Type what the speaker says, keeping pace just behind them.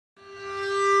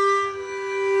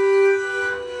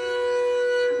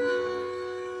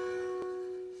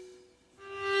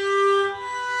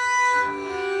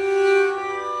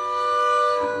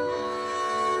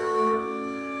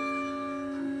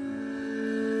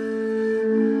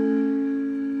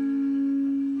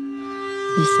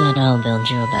said I'll build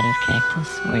you a bed of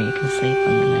cactus where you can sleep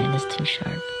when the night is too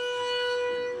sharp.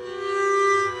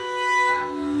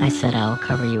 I said I'll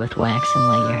cover you with wax and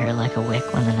light your hair like a wick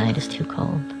when the night is too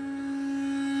cold.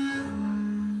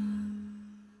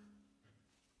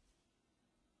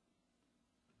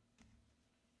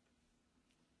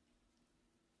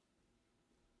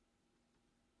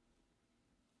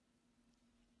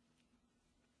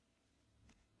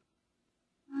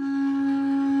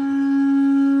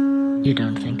 You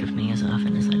don't think of me as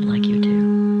often as I'd like you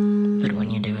to, but when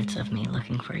you do, it's of me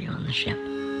looking for you on the ship.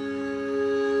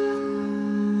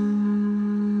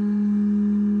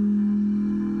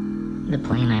 The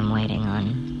plane I'm waiting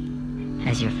on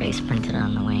has your face printed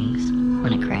on the wings.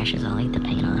 When it crashes, I'll eat the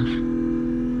paint off.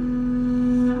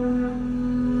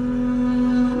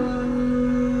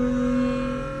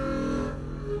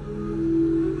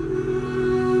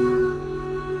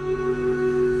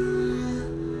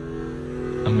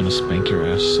 I'm gonna spank your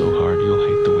ass so hard you'll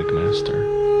hate the Wig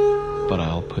Master, but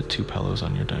I'll put 2 pillows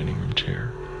on your dining room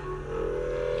chair.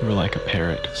 You're like a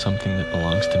parrot, something that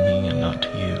belongs to me and not to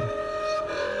you.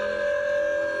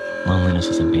 Loneliness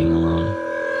isn't being alone.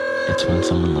 It's when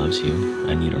someone loves you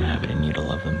and you don't have it in you to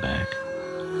love them back.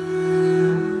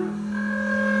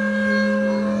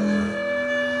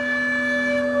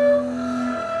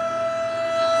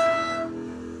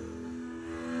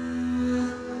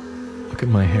 Look at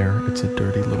my hair, it's a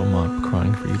dirty little mop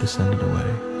crying for you to send it away.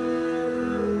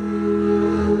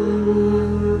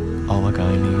 All a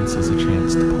guy needs is a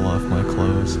chance to pull off my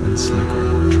clothes and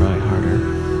slicker, try harder.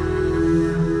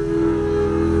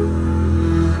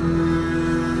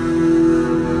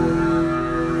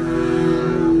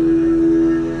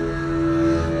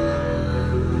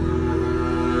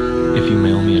 If you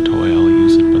mail me a toy, I'll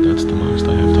use it, but that's the most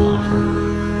I have to offer.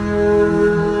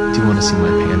 Do you want to see my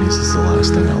panties is the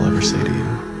last thing I'll ever say to you.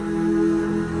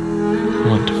 I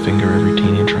want to finger every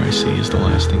teenager I see is the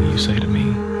last thing you say to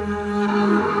me.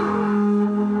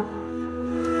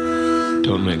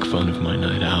 Don't make fun of my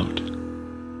night out.